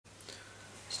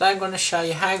Today I'm going to show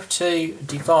you how to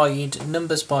divide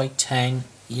numbers by 10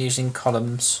 using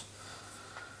columns.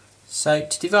 So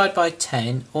to divide by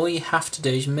 10, all you have to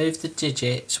do is move the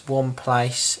digits one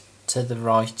place to the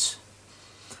right.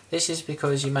 This is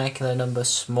because you're making the numbers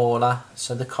smaller,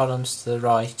 so the columns to the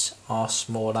right are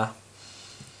smaller.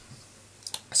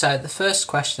 So the first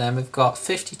question then, we've got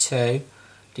 52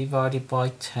 divided by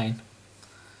 10.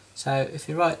 So if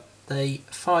you write the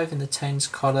 5 in the tens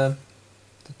column,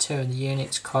 the 2 in the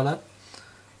units column,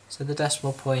 so the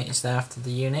decimal point is there after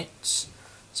the units,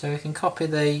 so we can copy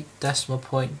the decimal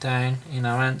point down in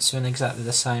our answer in exactly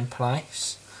the same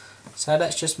place. So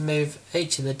let's just move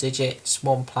each of the digits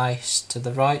one place to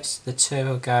the right. The 2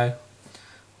 will go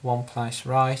one place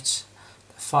right,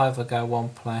 the 5 will go one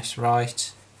place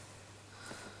right,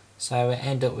 so we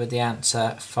end up with the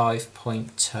answer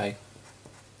 5.2.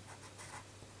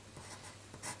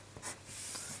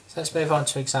 So let's move on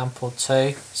to example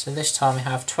 2. So this time we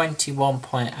have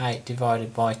 21.8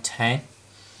 divided by 10.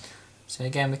 So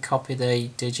again we copy the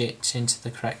digits into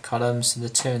the correct columns, so the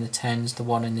 2 in the tens, the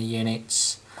 1 in the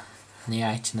units, and the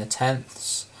 8 in the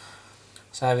tenths.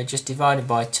 So we just divided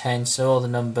by 10, so all the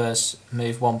numbers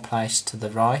move one place to the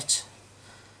right.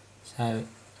 So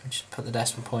we just put the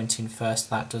decimal point in first,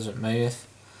 that doesn't move.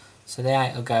 So the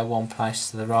 8 will go one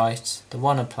place to the right, the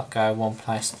 1 will go one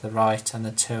place to the right, and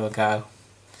the 2 will go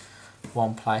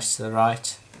one place to the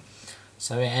right.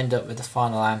 So we end up with the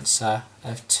final answer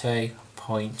of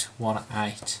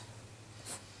 2.18.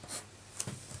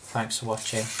 Thanks for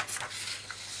watching.